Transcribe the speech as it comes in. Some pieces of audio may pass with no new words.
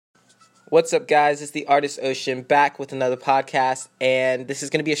What's up, guys? It's the Artist Ocean back with another podcast, and this is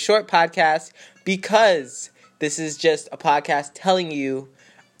going to be a short podcast because this is just a podcast telling you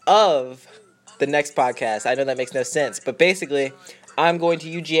of the next podcast. I know that makes no sense, but basically, I'm going to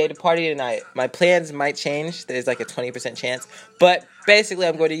UGA to party tonight. My plans might change. There's like a 20% chance, but basically,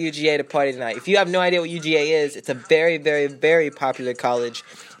 I'm going to UGA to party tonight. If you have no idea what UGA is, it's a very, very, very popular college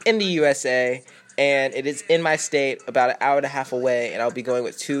in the USA. And it is in my state, about an hour and a half away, and I'll be going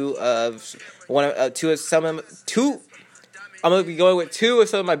with two of some of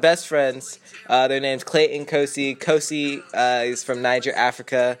my best friends. Their names Clayton Kosi. Kosi is from Niger,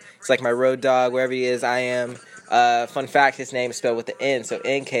 Africa. It's like my road dog. Wherever he is, I am. Fun fact: his name is spelled with the N, so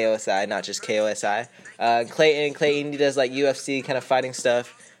NKOSI, not just KOSI. Clayton, he does like UFC kind of fighting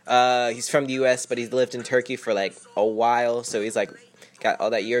stuff. He's from the US, but he's lived in Turkey for like a while, so he's like got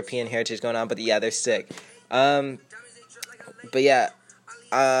all that European heritage going on, but yeah, they're sick. But yeah,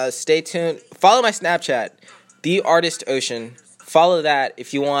 stay tuned. Follow my Snapchat, theartistocean. Follow that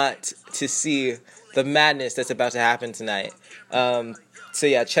if you want to see the madness that's about to happen tonight. So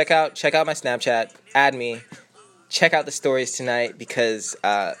yeah, check out my Snapchat. Add me. Check out the stories tonight because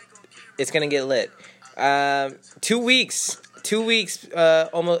it's gonna get lit. 2 weeks.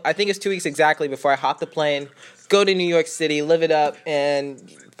 Almost. I think it's 2 weeks exactly before I hop the plane. Go to New York City, live it up, and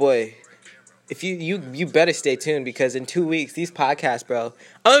boy, if you better stay tuned because in 2 weeks, these podcasts, bro,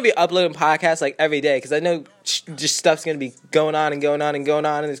 I'm gonna be uploading podcasts like every day because I know just stuff's gonna be going on, and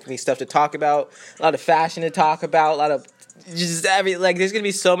there's gonna be stuff to talk about, a lot of fashion to talk about, a lot of just there's gonna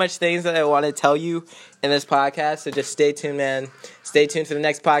be so much things that I want to tell you in this podcast. So just stay tuned, man. Stay tuned for the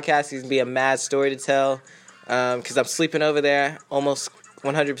next podcast. There's gonna be a mad story to tell because I'm sleeping over there, almost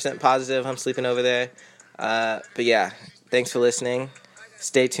 100% positive I'm sleeping over there. But yeah, thanks for listening.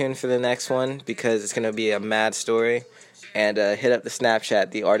 Stay tuned for the next one because it's going to be a mad story. And hit up the Snapchat,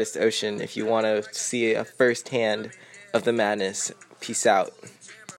 The Artist Ocean, if you want to see a first hand of the madness. Peace out.